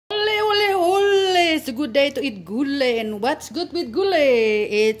a good day to eat gulay. And what's good with gulay?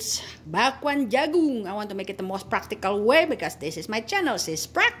 It's Bakwan Jagung. I want to make it the most practical way because this is my channel. It's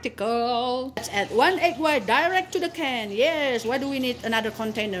practical. Let's add 1 egg white direct to the can. Yes, why do we need another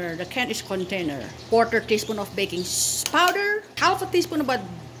container? The can is container. 1/4 teaspoon of baking powder. 1/2 teaspoon of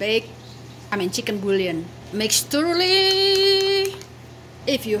chicken bouillon. Mix thoroughly.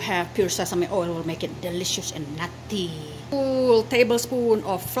 If you have pure sesame oil, it will make it delicious and nutty. Full tablespoon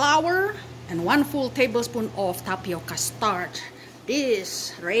of flour and 1 full tablespoon of tapioca starch.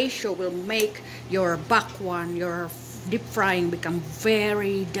 This ratio will make your bakwan, your deep frying, become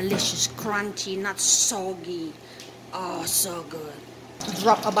very delicious, crunchy, not soggy. Oh, so good.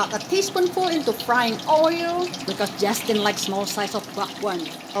 Drop about a teaspoonful into frying oil because Justin likes small size of bakwan.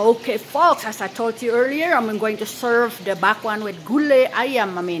 Okay, folks, as I told you earlier, I'm going to serve the bakwan with gulay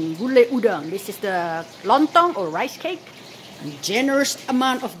ayam. Gulay udang. This is the lontong or rice cake. A generous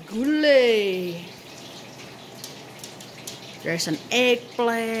amount of gulay. There's an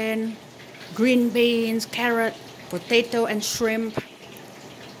eggplant, green beans, carrot, potato, and shrimp.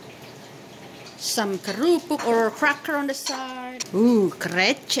 Some kerupuk or cracker on the side. Ooh,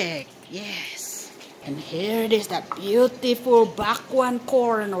 krecek. Yes. And here it is, that beautiful bakwan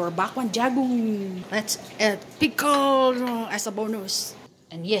corn or bakwan jagung. Let's add pickle as a bonus.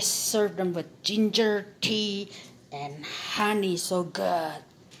 And yes, serve them with ginger tea and honey. So good.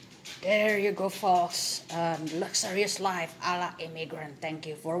 There you go, folks. Luxurious life a la immigrant. Thank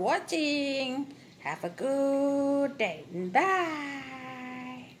you for watching. Have a good day. Bye.